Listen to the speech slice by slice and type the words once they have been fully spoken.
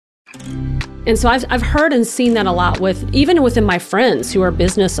And so I've heard and seen that a lot even within my friends who are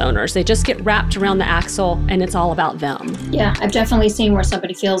business owners. They just get wrapped around the axle and it's all about them. Yeah, I've definitely seen where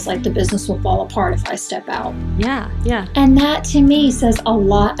somebody feels like the business will fall apart if I step out. Yeah. And that to me says a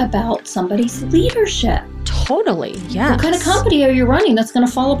lot about somebody's leadership. Totally, yes. What kind of company are you running that's going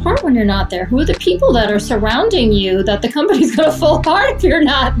to fall apart when you're not there? Who are the people that are surrounding you that the company's going to fall apart if you're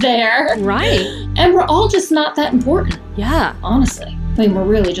not there? Right. And we're all just not that important. Yeah. Honestly. I mean, we're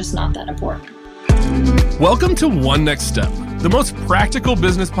really just not that important. Welcome to One Next Step, the most practical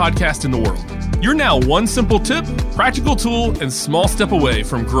business podcast in the world. You're now one simple tip, practical tool, and small step away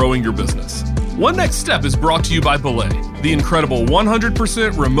from growing your business. One Next Step is brought to you by Belay, the incredible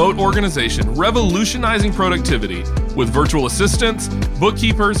 100% remote organization revolutionizing productivity with virtual assistants,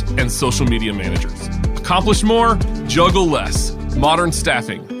 bookkeepers, and social media managers. Accomplish more, juggle less. Modern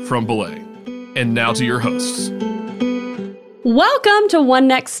staffing from Belay. And now to your hosts. Welcome to One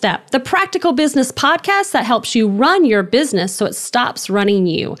Next Step, the practical business podcast that helps you run your business so it stops running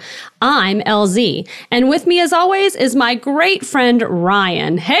you. I'm LZ, and with me as always is my great friend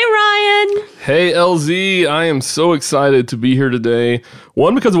Ryan. Hey, Ryan. Hey, LZ. I am so excited to be here today.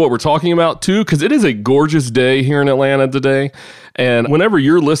 One, because of what we're talking about. Two, because it is a gorgeous day here in Atlanta today. And whenever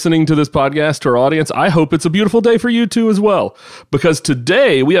you're listening to this podcast to our audience, I hope it's a beautiful day for you too as well. Because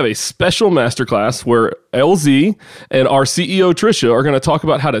today we have a special masterclass where LZ and our CEO Trisha are going to talk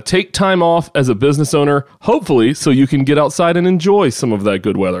about how to take time off as a business owner, hopefully so you can get outside and enjoy some of that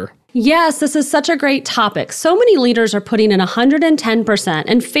good weather. Yes, this is such a great topic. So many leaders are putting in 110%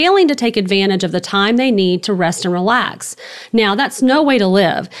 and failing to take advantage of the time they need to rest and relax. Now, that's no way to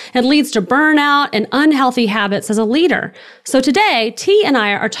live. It leads to burnout and unhealthy habits as a leader. So today, T and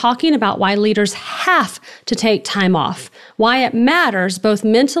I are talking about why leaders have to take time off, why it matters both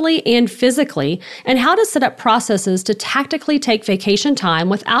mentally and physically, and how to set up processes to tactically take vacation time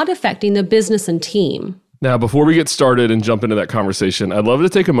without affecting the business and team. Now, before we get started and jump into that conversation, I'd love to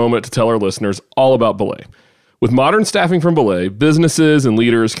take a moment to tell our listeners all about Belay. With modern staffing from Belay, businesses and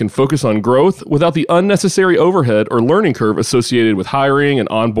leaders can focus on growth without the unnecessary overhead or learning curve associated with hiring and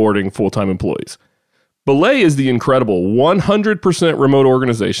onboarding full-time employees. Belay is the incredible 100% remote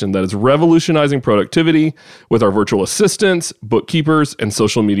organization that is revolutionizing productivity with our virtual assistants, bookkeepers, and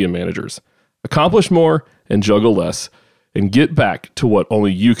social media managers. Accomplish more and juggle less. And get back to what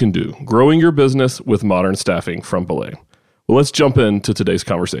only you can do, growing your business with modern staffing from Belay. Well, let's jump into today's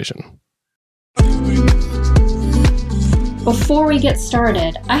conversation. Before we get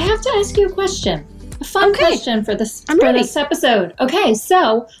started, I have to ask you a question. A fun question for this episode. Okay,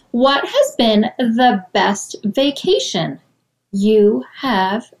 so what has been the best vacation you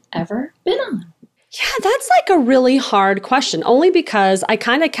have ever been on? Yeah, that's like a really hard question, only because I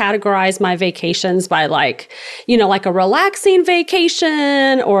kind of categorize my vacations by like a relaxing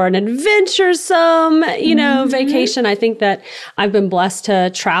vacation or an adventuresome, vacation. I think that I've been blessed to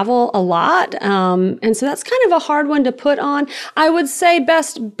travel a lot. And so that's kind of a hard one to put on. I would say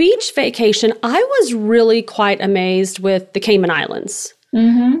best beach vacation. I was really quite amazed with the Cayman Islands.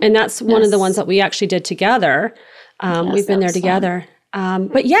 Mm-hmm. And that's one of the ones that we actually did together. We've been there together.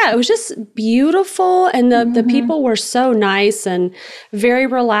 But yeah, it was just beautiful. And the people were so nice and very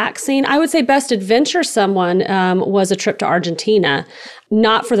relaxing. I would say best adventuresome one was a trip to Argentina.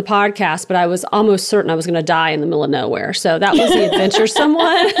 Not for the podcast, but I was almost certain I was going to die in the middle of nowhere. So that was the adventuresome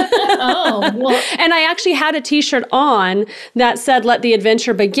one. Oh, well. And I actually had a T-shirt on that said, "Let the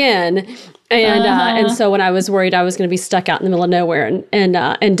adventure begin." And so when I was worried I was going to be stuck out in the middle of nowhere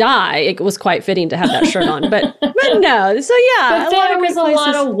and die, it was quite fitting to have that shirt on. But no, so yeah. But there was a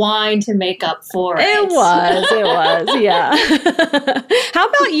lot of wine to make up for it. It was, yeah. How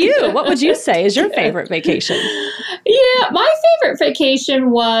about you? What would you say is your favorite vacation? Yeah, my favorite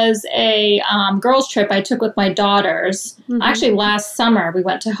vacation was a girls' trip I took with my daughters. Mm-hmm. Actually, last summer we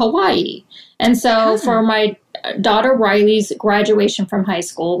went to Hawaii. And so for my daughter Riley's graduation from high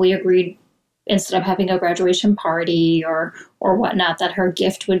school, we agreed, instead of having a graduation party or whatnot, that her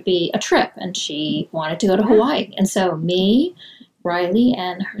gift would be a trip. And she wanted to go to Hawaii. And so me, Riley,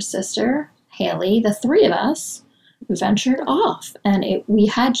 and her sister, Haley, the three of us ventured off. And we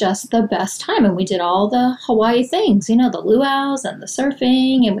had just the best time. And we did all the Hawaii things, the luau's and the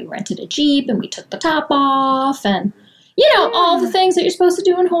surfing. And we rented a Jeep and we took the top off. And, all the things that you're supposed to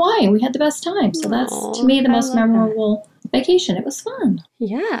do in Hawaii. We had the best time. So that's, to me, the most memorable vacation. It was fun.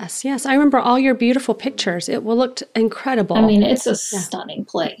 Yes. I remember all your beautiful pictures. It looked incredible. I mean, it's a stunning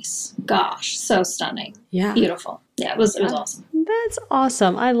place. Gosh, so stunning. Yeah. Beautiful. Yeah, it was awesome. That's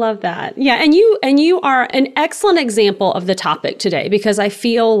awesome. I love that. Yeah, and you are an excellent example of the topic today, because I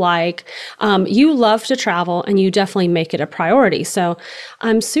feel like you love to travel and you definitely make it a priority. So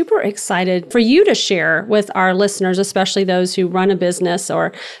I'm super excited for you to share with our listeners, especially those who run a business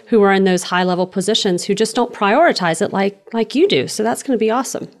or who are in those high-level positions who just don't prioritize it like you do. So that's going to be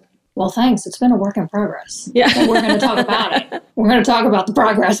awesome. Well, thanks. It's been a work in progress. Yeah. But we're going to talk about it. We're going to talk about the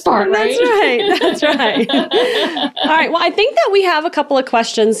progress part, right? That's right. All right. Well, I think that we have a couple of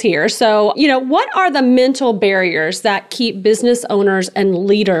questions here. So, what are the mental barriers that keep business owners and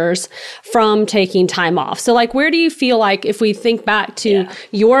leaders from taking time off? So, where do you feel like, if we think back to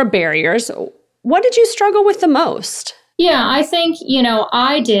your barriers, what did you struggle with the most? Yeah, I think,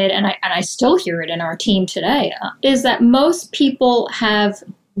 I did, and I still hear it in our team today, is that most people have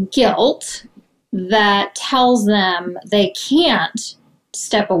guilt that tells them they can't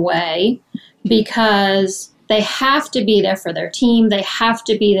step away because they have to be there for their team. They have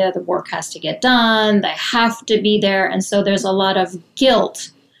to be there. The work has to get done. They have to be there. And so there's a lot of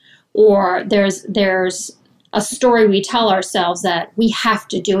guilt, or there's a story we tell ourselves that we have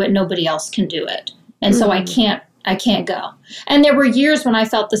to do it. Nobody else can do it. And so I can't go. And there were years when I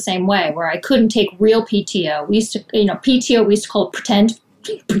felt the same way, where I couldn't take real PTO. We used to, PTO, we used to call it pretend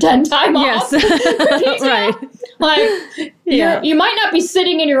time off. Yes. Right. You might not be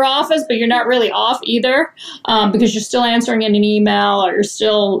sitting in your office, but you're not really off either, because you're still answering in an email, or you're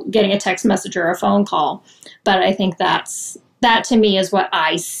still getting a text message or a phone call. But I think that to me is what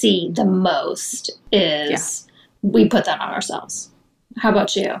I see the most is we put that on ourselves. How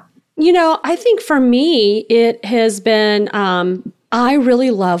about you? I think for me, it has been, I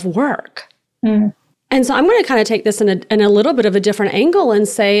really love work. Mm. And so I'm going to kind of take this in a little bit of a different angle and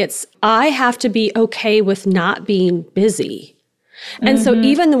say I have to be okay with not being busy. And so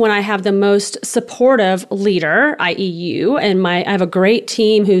even when I have the most supportive leader, i.e. you, and I have a great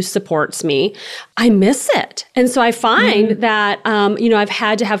team who supports me, I miss it. And so I find that, I've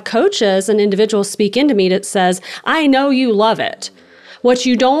had to have coaches and individuals speak into me that says, I know you love it. What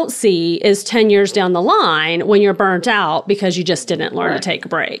you don't see is 10 years down the line when you're burnt out because you just didn't learn to take a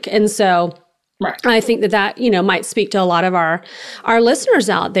break. And so I think that might speak to a lot of our listeners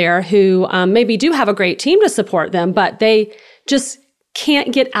out there who maybe do have a great team to support them, but they just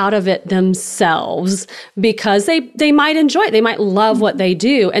can't get out of it themselves because they might enjoy it. They might love what they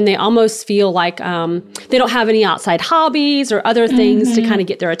do, and they almost feel like they don't have any outside hobbies or other things to kind of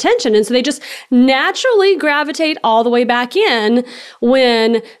get their attention. And so they just naturally gravitate all the way back in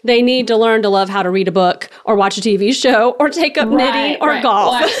when they need to learn to love how to read a book or watch a TV show or take up knitting or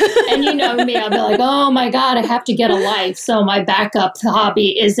golf. And you know me, I'll be like, oh my God, I have to get a life. So my backup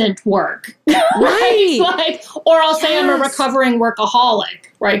hobby isn't work. Right. Or I'll say I'm a recovering workaholic,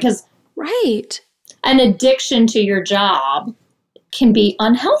 right? Because an addiction to your job can be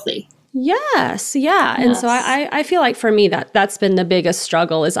unhealthy. Yes. Yeah. And so I feel like for me that's been the biggest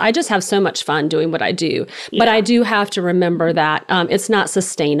struggle is I just have so much fun doing what I do. But I do have to remember that it's not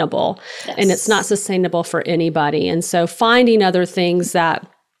sustainable and it's not sustainable for anybody. And so finding other things that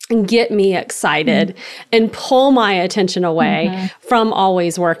get me excited and pull my attention away from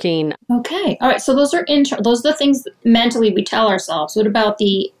always working. Okay. All right. So those are those are the things mentally we tell ourselves. What about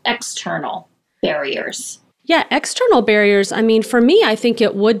the external barriers? Yeah, external barriers. I mean, for me, I think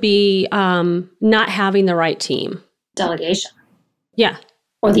it would be not having the right team. Delegation. Yeah.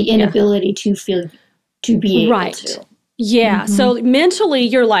 Or the inability to be able to. Yeah. So mentally,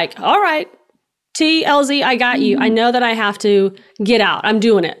 you're like, all right, TLZ, I got you. I know that I have to get out. I'm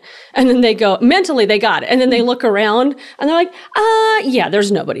doing it. And then they go, mentally, they got it. And then they look around and they're like,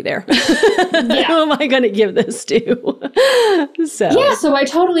 there's nobody there. Who am I going to give this to? So I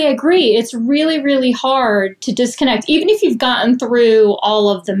totally agree. It's really, really hard to disconnect. Even if you've gotten through all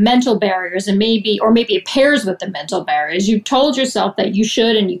of the mental barriers and maybe it pairs with the mental barriers, you've told yourself that you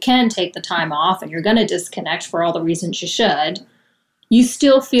should and you can take the time off and you're going to disconnect for all the reasons you should. You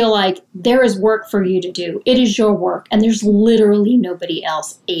still feel like there is work for you to do. It is your work, and there's literally nobody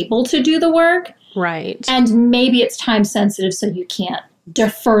else able to do the work. Right. And maybe it's time sensitive, so you can't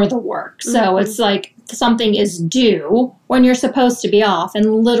defer the work. So it's like something is due when you're supposed to be off,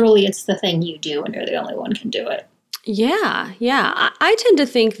 and literally it's the thing you do, and you're the only one who can do it. Yeah. I tend to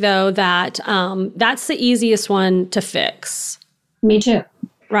think, though, that that's the easiest one to fix. Me too.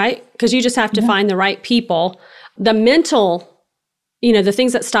 Right? Because you just have to find the right people. The mental the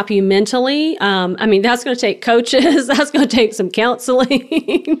things that stop you mentally, that's going to take coaches. That's going to take some counseling.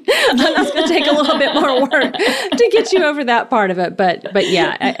 That's going to take a little bit more work to get you over that part of it. But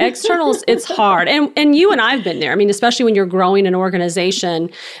yeah, externals, it's hard. And you and I've been there. Especially when you're growing an organization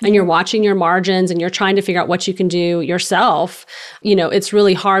and you're watching your margins and you're trying to figure out what you can do yourself. It's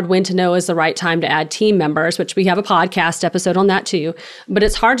really hard when to know is the right time to add team members, which we have a podcast episode on that too. But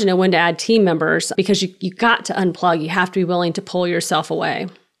it's hard to know when to add team members because you got to unplug. You have to be willing to pull yourself away.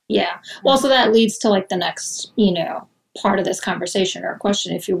 Yeah. Well, so that leads to like the next, part of this conversation or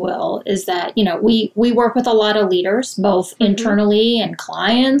question, if you will, is that, we work with a lot of leaders, both internally and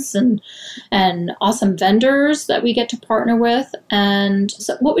clients and awesome vendors that we get to partner with. And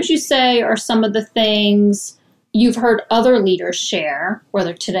so what would you say are some of the things you've heard other leaders share,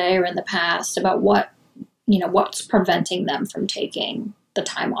 whether today or in the past, about what's preventing them from taking the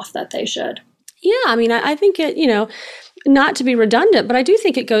time off that they should? Yeah. I think it, not to be redundant, but I do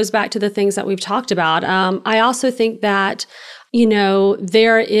think it goes back to the things that we've talked about. I also think that,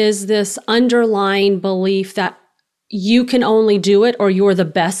 there is this underlying belief that you can only do it or you're the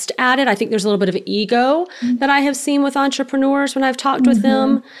best at it. I think there's a little bit of ego that I have seen with entrepreneurs when I've talked with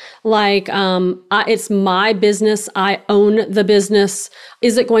them. Like, it's my business. I own the business.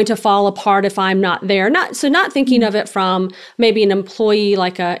 Is it going to fall apart if I'm not there? Not thinking of it from maybe an employee,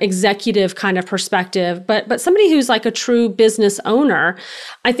 like a executive kind of perspective, but somebody who's like a true business owner.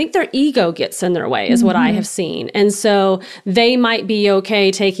 I think their ego gets in their way is what I have seen. And so they might be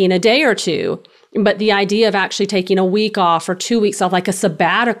okay taking a day or two. But the idea of actually taking a week off or 2 weeks off, like a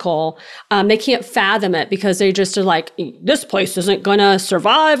sabbatical, they can't fathom it because they just are like, this place isn't going to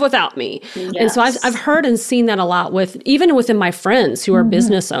survive without me. Yes. And so I've heard and seen that a lot even within my friends who are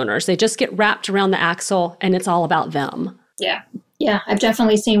business owners. They just get wrapped around the axle and it's all about them. Yeah. Yeah. I've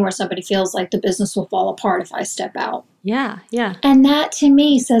definitely seen where somebody feels like the business will fall apart if I step out. Yeah. Yeah. And that to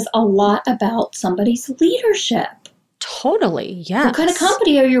me says a lot about somebody's leadership. Totally, yes. What kind of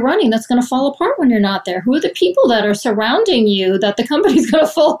company are you running that's going to fall apart when you're not there? Who are the people that are surrounding you that the company's going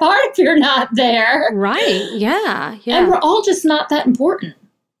to fall apart if you're not there? Right, yeah. And we're all just not that important,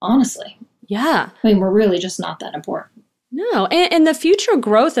 honestly. Yeah. We're really just not that important. No, and the future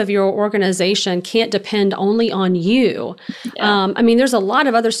growth of your organization can't depend only on you. Yeah. There's a lot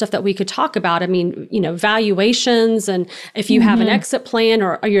of other stuff that we could talk about. Valuations, and if you have an exit plan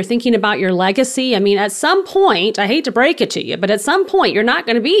or you're thinking about your legacy. At some point, I hate to break it to you, but at some point you're not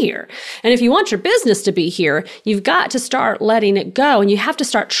going to be here. And if you want your business to be here, you've got to start letting it go, and you have to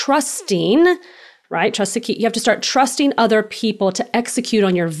start trusting. Right? Trust the key. You have to start trusting other people to execute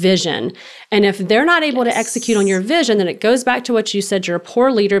on your vision. And if they're not able to execute on your vision, then it goes back to what you said. You're a poor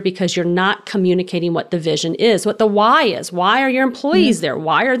leader because you're not communicating what the vision is, what the why is. Why are your employees there?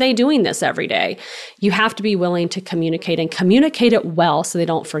 Why are they doing this every day? You have to be willing to communicate and communicate it well so they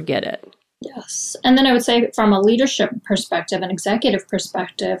don't forget it. Yes. And then I would say from a leadership perspective, an executive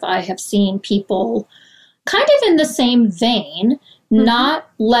perspective, I have seen people kind of in the same vein not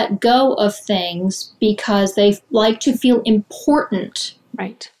let go of things because they like to feel important.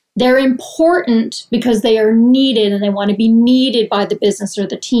 Right. They're important because they are needed and they want to be needed by the business or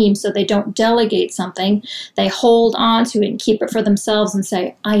the team, so they don't delegate something. They hold on to it and keep it for themselves and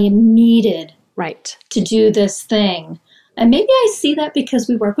say, I am needed to do this thing. And maybe I see that because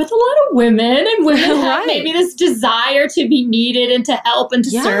we work with a lot of women, and women have maybe this desire to be needed and to help and to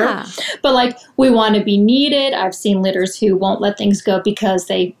serve. But we want to be needed. I've seen leaders who won't let things go because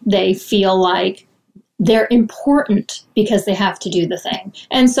they feel like they're important because they have to do the thing.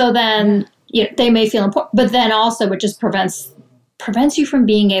 And so then they may feel important, but then also it just prevents you from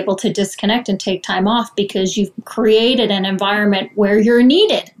being able to disconnect and take time off because you've created an environment where you're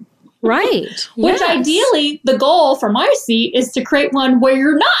needed. Right. Which ideally, the goal for my seat is to create one where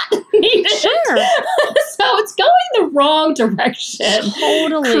you're not needed. Sure. So it's going the wrong direction.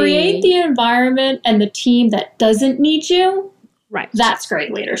 Totally. Create the environment and the team that doesn't need you. Right. That's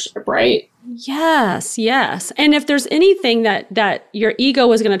great leadership, right? Yes, yes. And if there's anything that your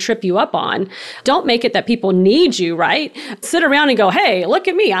ego is going to trip you up on, don't make it that people need you, right? Sit around and go, hey, look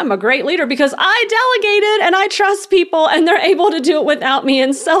at me. I'm a great leader because I delegated and I trust people and they're able to do it without me,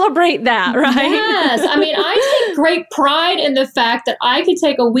 and celebrate that, right? Yes. I take great pride in the fact that I could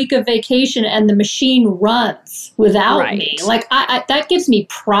take a week of vacation and the machine runs without me. I that gives me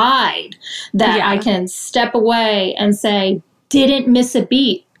pride that I can step away and say, didn't miss a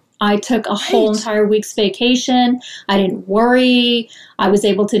beat. I took a whole entire week's vacation. I didn't worry. I was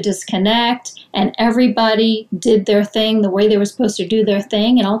able to disconnect, and everybody did their thing the way they were supposed to do their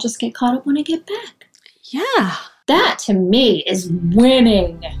thing, and I'll just get caught up when I get back. Yeah. That to me is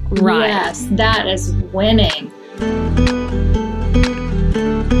winning. Right. Yes, that is winning.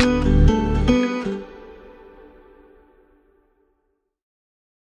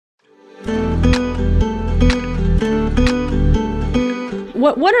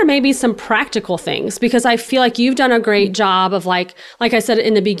 maybe some practical things, because I feel like you've done a great job of like I said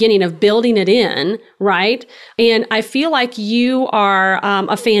in the beginning, of building it in, right? And I feel like you are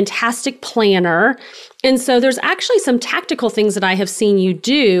a fantastic planner. And so there's actually some tactical things that I have seen you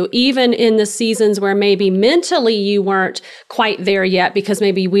do, even in the seasons where maybe mentally you weren't quite there yet because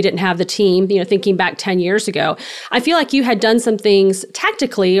maybe we didn't have the team, thinking back 10 years ago. I feel like you had done some things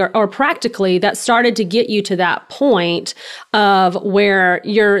tactically or practically that started to get you to that point of where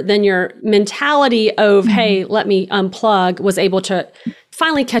your mentality of, hey, let me unplug, was able to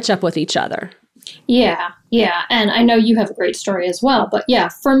finally catch up with each other. Yeah. And I know you have a great story as well. But yeah,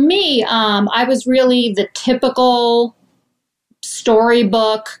 for me, I was really the typical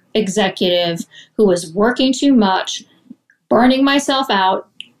storybook executive who was working too much, burning myself out,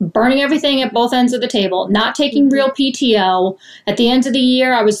 burning everything at both ends of the table, not taking real PTO. At the end of the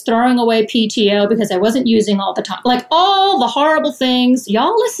year, I was throwing away PTO because I wasn't using all the time. Like all the horrible things.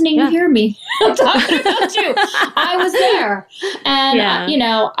 Y'all listening to hear me. I'm talking about you. I was there. And,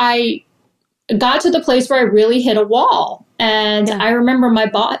 I got to the place where I really hit a wall. And I remember my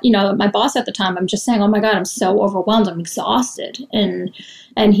boss at the time, I'm just saying, oh my God, I'm so overwhelmed. I'm exhausted. And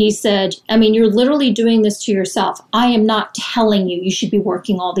he said, I mean, you're literally doing this to yourself. I am not telling you should be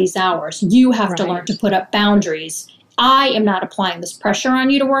working all these hours. You have to learn to put up boundaries. I am not applying this pressure on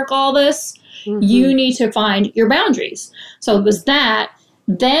you to work all this. Mm-hmm. You need to find your boundaries. So it was that.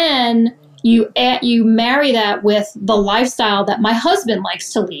 Then you marry that with the lifestyle that my husband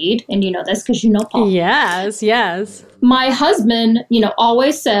likes to lead. And you know this because you know Paul. Yes. My husband,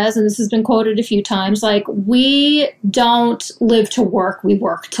 always says, and this has been quoted a few times, like, we don't live to work, we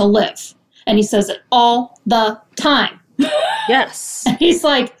work to live. And he says it all the time. Yes. And he's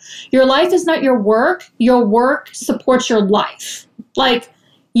like, your life is not your work supports your life. Like,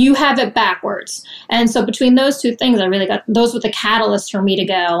 you have it backwards. And so between those two things, those were the catalyst for me to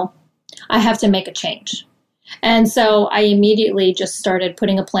go, I have to make a change. And so I immediately just started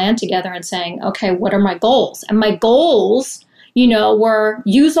putting a plan together and saying, okay, what are my goals? And my goals, were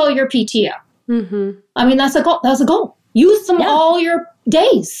use all your PTO. Mm-hmm. I mean, that's a goal. That was a goal. Use them all your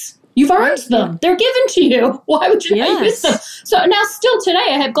days. You've earned them. They're given to you. Why would you not use them? So now still today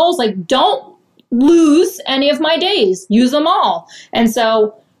I have goals like don't lose any of my days. Use them all. And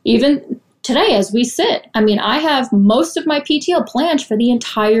so even today, as we sit, I mean, I have most of my PTO planned for the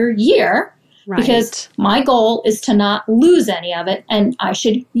entire year because my goal is to not lose any of it, and I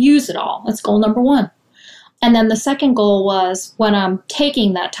should use it all. That's goal number one. And then the second goal was when I'm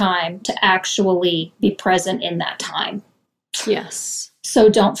taking that time to actually be present in that time. Yes. So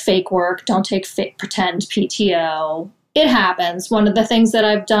don't fake work. Don't take pretend PTO. It happens. One of the things that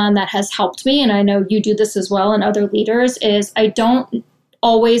I've done that has helped me, and I know you do this as well and other leaders, is I don't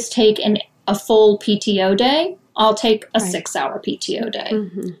always take a full PTO day. I'll take a 6-hour PTO day.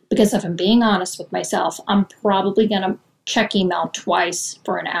 Mm-hmm. Because if I'm being honest with myself, I'm probably going to check email twice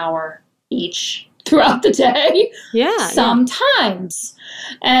for an hour each throughout the day. Sometimes.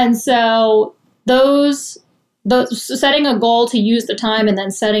 And so those setting a goal to use the time and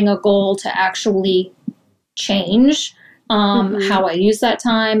then setting a goal to actually change how I use that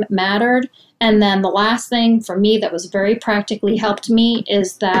time mattered. And then the last thing for me that was very practically helped me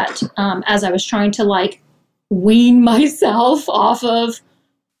is that as I was trying to wean myself off of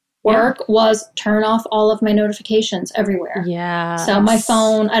work was turn off all of my notifications everywhere. Yeah. So my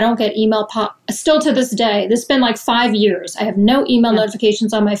phone, I don't get email still to this day. This has been 5 years. I have no email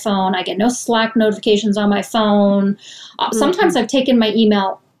notifications on my phone. I get no Slack notifications on my phone. Sometimes I've taken my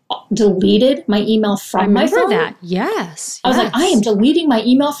email deleted my email from my phone. That. Yes. I was like, I am deleting my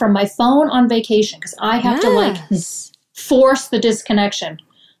email from my phone on vacation because I have to force the disconnection.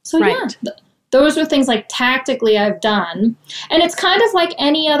 So those are things tactically I've done. And it's kind of like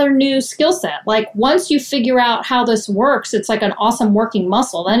any other new skill set. Once you figure out how this works, it's like an awesome working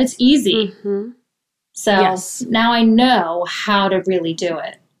muscle. Then it's easy. Mm-hmm. So now I know how to really do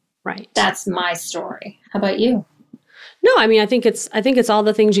it. Right. That's my story. How about you? No, I mean, I think it's all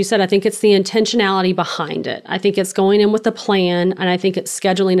the things you said. I think it's the intentionality behind it. I think it's going in with a plan, and I think it's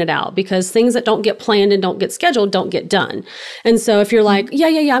scheduling it out, because things that don't get planned and don't get scheduled don't get done. And so if you're like,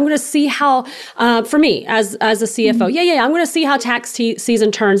 I'm going to see how, for me as a CFO, I'm going to see how tax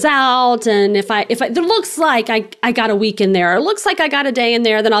season turns out, and if it looks like I got a week in there, or it looks like I got a day in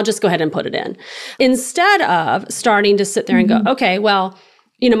there, then I'll just go ahead and put it in, instead of starting to sit there and go, okay, well,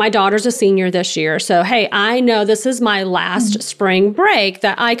 my daughter's a senior this year. So, hey, I know this is my last spring break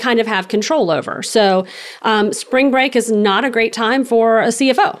that I kind of have control over. So, spring break is not a great time for a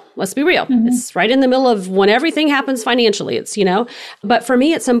CFO. Let's be real. It's right in the middle of when everything happens financially. It's, but for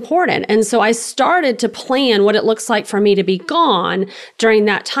me, it's important. And so I started to plan what it looks like for me to be gone during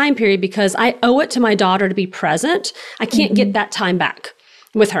that time period because I owe it to my daughter to be present. I can't get that time back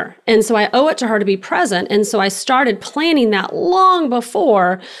with her. And so I owe it to her to be present. And so I started planning that long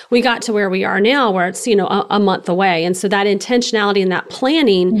before we got to where we are now, where it's, a month away. And so that intentionality and that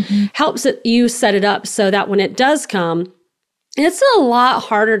planning helps you set it up so that when it does come, it's a lot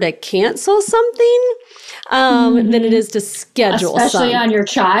harder to cancel something than it is to schedule especially on your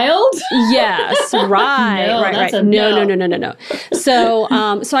child. Yes, right, right. No. So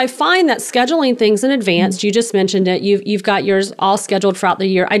I find that scheduling things in advance, you just mentioned it, you've got yours all scheduled throughout the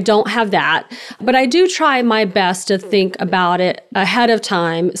year. I don't have that, but I do try my best to think about it ahead of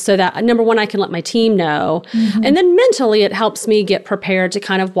time so that, number one, I can let my team know. And then mentally, it helps me get prepared to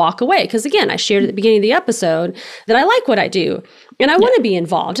kind of walk away. Because again, I shared at the beginning of the episode that I like what I do. And I want to be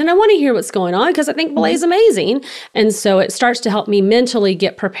involved and I want to hear what's going on because I think Belay is amazing. And so it starts to help me mentally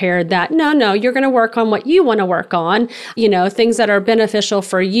get prepared that no, you're going to work on what you want to work on, things that are beneficial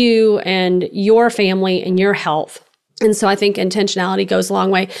for you and your family and your health. And so I think intentionality goes a long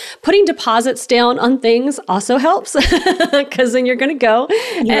way. Putting deposits down on things also helps because then you're going to go.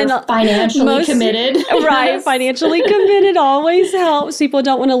 You're financially committed. Right. Financially committed always helps. People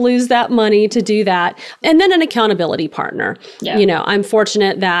don't want to lose that money to do that. And then an accountability partner. Yeah. I'm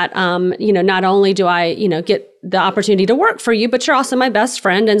fortunate that, not only do I, get the opportunity to work for you, but you're also my best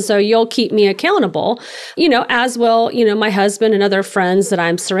friend. And so you'll keep me accountable, as will, my husband and other friends that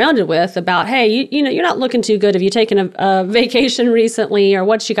I'm surrounded with about, hey, you're not looking too good. Have you taken a vacation recently or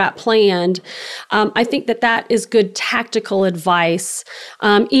what you got planned? I think that is good tactical advice.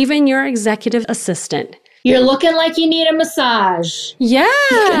 Even your executive assistant. You're looking like you need a massage.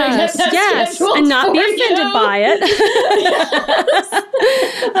 Yes, and not be offended by it.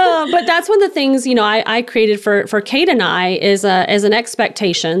 But that's one of the things, I created for Kate and I is as an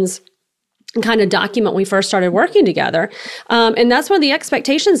expectations kind of document when we first started working together. And that's one of the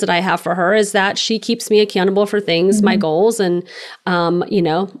expectations that I have for her is that she keeps me accountable for things, my goals and,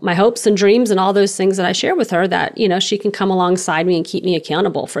 my hopes and dreams and all those things that I share with her that, she can come alongside me and keep me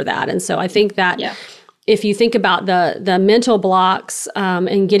accountable for that. And so I think that if you think about the mental blocks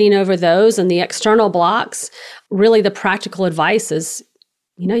and getting over those and the external blocks, really the practical advice is,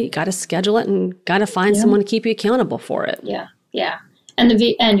 you got to schedule it and got to find someone to keep you accountable for it. Yeah.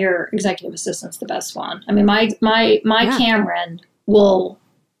 And your executive assistant's the best one. I mean, my Cameron will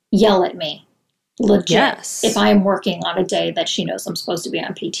yell at me legit if I am working on a day that she knows I'm supposed to be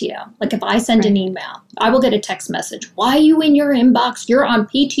on PTO. Like if I send an email, I will get a text message. Why are you in your inbox? You're on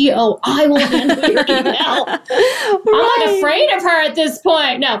PTO. I will handle your email. I'm like afraid of her at this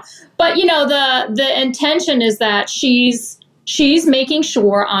point. No, but the intention is that she's making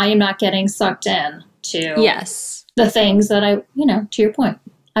sure I am not getting sucked in to the things that I, to your point,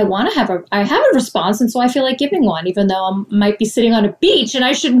 I have a response, and so I feel like giving one, even though I might be sitting on a beach and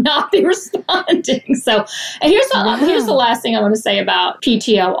I should not be responding. So, and here's the last thing I want to say about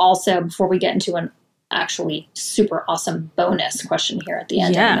PTO also before we get into an actually super awesome bonus question here at the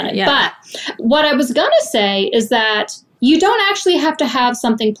end of the minute. But what I was going to say is that you don't actually have to have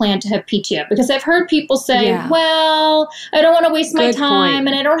something planned to have PTO, because I've heard people say, well, I don't want to waste my time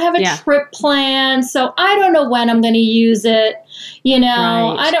and I don't have a trip planned, so I don't know when I'm going to use it. We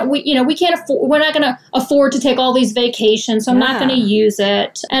can't afford, we're not going to afford to take all these vacations, so I'm not going to use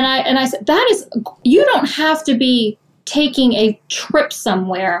it. And I said, you don't have to be taking a trip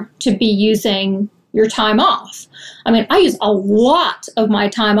somewhere to be using your time off. I mean, I use a lot of my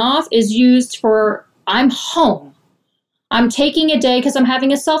time off is used for, I'm home. I'm taking a day because I'm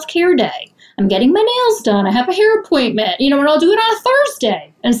having a self-care day. I'm getting my nails done. I have a hair appointment, and I'll do it on a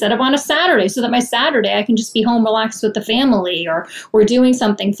Thursday instead of on a Saturday, so that my Saturday I can just be home relaxed with the family, or we're doing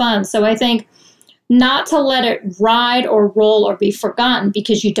something fun. So I think not to let it ride or roll or be forgotten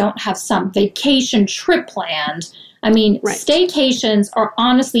because you don't have some vacation trip planned. I mean, staycations are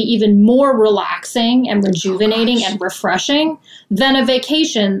honestly even more relaxing and rejuvenating and refreshing than a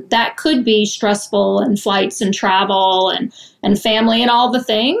vacation that could be stressful and flights and travel and family and all the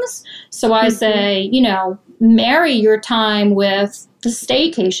things. So I say, marry your time with the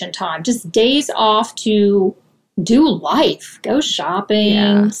staycation time, just days off to do life, go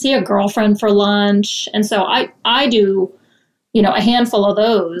shopping, see a girlfriend for lunch. And so I do, a handful of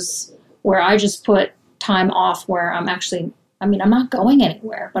those where I just put time off where I'm not going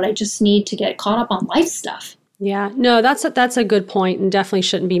anywhere, but I just need to get caught up on life stuff. Yeah, no, that's a good point and definitely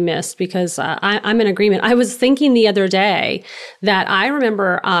shouldn't be missed because I'm in agreement. I was thinking the other day that I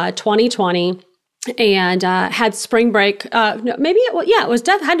remember 2020 and had spring break. Had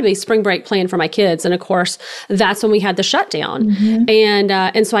to be spring break planned for my kids, and of course that's when we had the shutdown.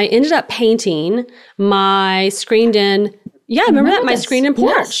 And so I ended up painting my screened-in. Yeah, I remember that, my screened-in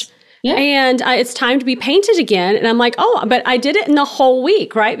porch. Yes. Yeah. And it's time to be painted again. And I'm like, but I did it in the whole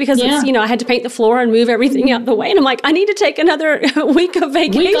week, right? Because it's, I had to paint the floor and move everything out the way. And I'm like, I need to take another week of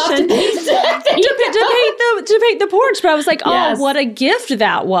vacation to paint the porch. But I was like, what a gift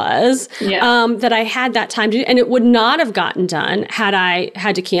that was, that I had that time to do. And it would not have gotten done had I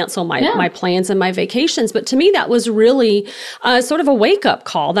had to cancel my plans and my vacations. But to me, that was really sort of a wake-up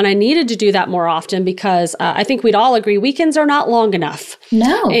call that I needed to do that more often because I think we'd all agree weekends are not long enough.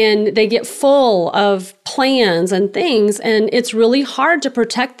 No. And they get full of plans and things, and it's really hard to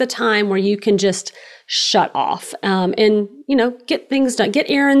protect the time where you can just shut off and, get things done, get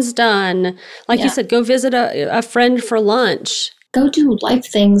errands done. Like you said, go visit a friend for lunch. Go do life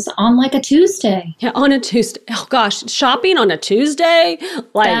things on like a Tuesday. Yeah, on a Tuesday. Oh gosh, shopping on a Tuesday?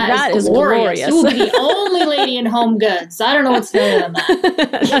 Like that is glorious. You will be the only lady in Home Goods. I don't know what's better than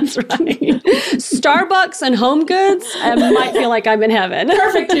that. That's right. Starbucks and Home Goods, I might feel like I'm in heaven.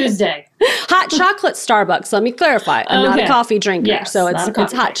 Perfect Tuesday. Hot chocolate Starbucks. Let me clarify. I'm not a coffee drinker, so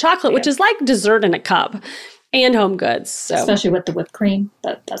it's hot chocolate, which is like dessert in a cup. And Home Goods. So. Especially with the whipped cream.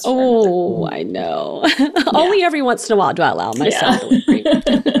 That's I know. Only every once in a while do I allow myself the whipped cream.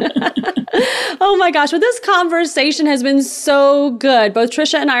 Oh my gosh. Well, this conversation has been so good. Both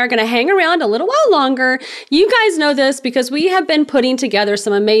Trisha and I are going to hang around a little while longer. You guys know this because we have been putting together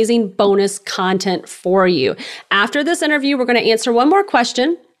some amazing bonus content for you. After this interview, we're going to answer one more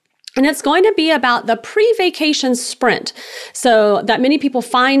question. And it's going to be about the pre-vacation sprint, so that many people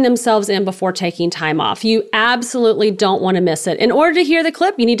find themselves in before taking time off. You absolutely don't want to miss it. In order to hear the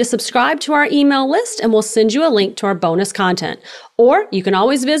clip, you need to subscribe to our email list, and we'll send you a link to our bonus content. Or you can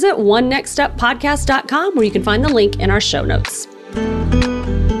always visit onenextsteppodcast.com, where you can find the link in our show notes.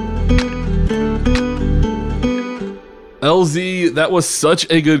 LZ, that was such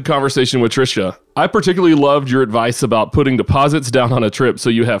a good conversation with Trisha. I particularly loved your advice about putting deposits down on a trip so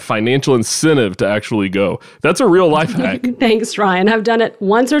you have financial incentive to actually go. That's a real life hack. Thanks, Ryan. I've done it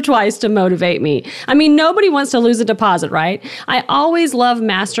once or twice to motivate me. I mean, nobody wants to lose a deposit, right? I always love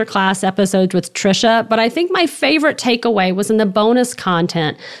masterclass episodes with Trisha, but I think my favorite takeaway was in the bonus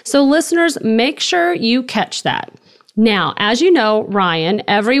content. So listeners, make sure you catch that. Now, as you know, Ryan,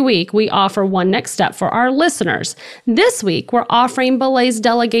 every week we offer One Next Step for our listeners. This week, we're offering Belay's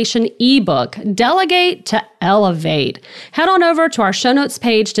delegation ebook, Delegate to Elevate. Head on over to our show notes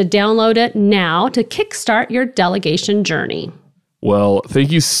page to download it now to kickstart your delegation journey. Well,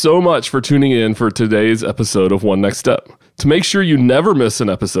 thank you so much for tuning in for today's episode of One Next Step. To make sure you never miss an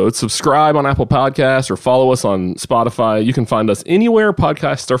episode, subscribe on Apple Podcasts or follow us on Spotify. You can find us anywhere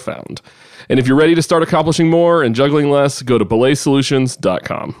podcasts are found. And if you're ready to start accomplishing more and juggling less, go to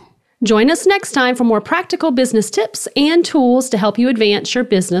belaysolutions.com. Join us next time for more practical business tips and tools to help you advance your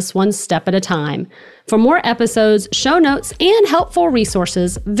business one step at a time. For more episodes, show notes, and helpful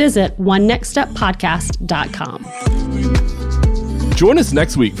resources, visit onenextsteppodcast.com. Join us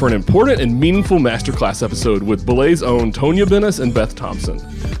next week for an important and meaningful masterclass episode with Belay's own Tonya Bennis and Beth Thompson.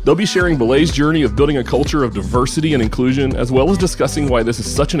 They'll be sharing Belay's journey of building a culture of diversity and inclusion, as well as discussing why this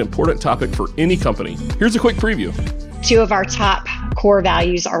is such an important topic for any company. Here's a quick preview. Two of our top core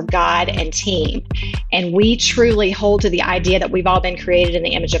values are God and team. And we truly hold to the idea that we've all been created in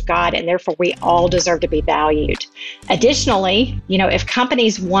the image of God, and therefore we all deserve to be valued. Additionally, if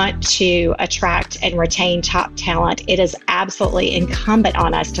companies want to attract and retain top talent, it is absolutely incumbent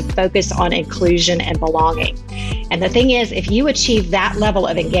on us to focus on inclusion and belonging. And the thing is, if you achieve that level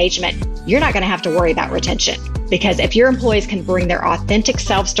of engagement, you're not going to have to worry about retention. Because if your employees can bring their authentic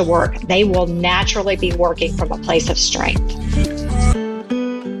selves to work, they will naturally be working from a place of strength.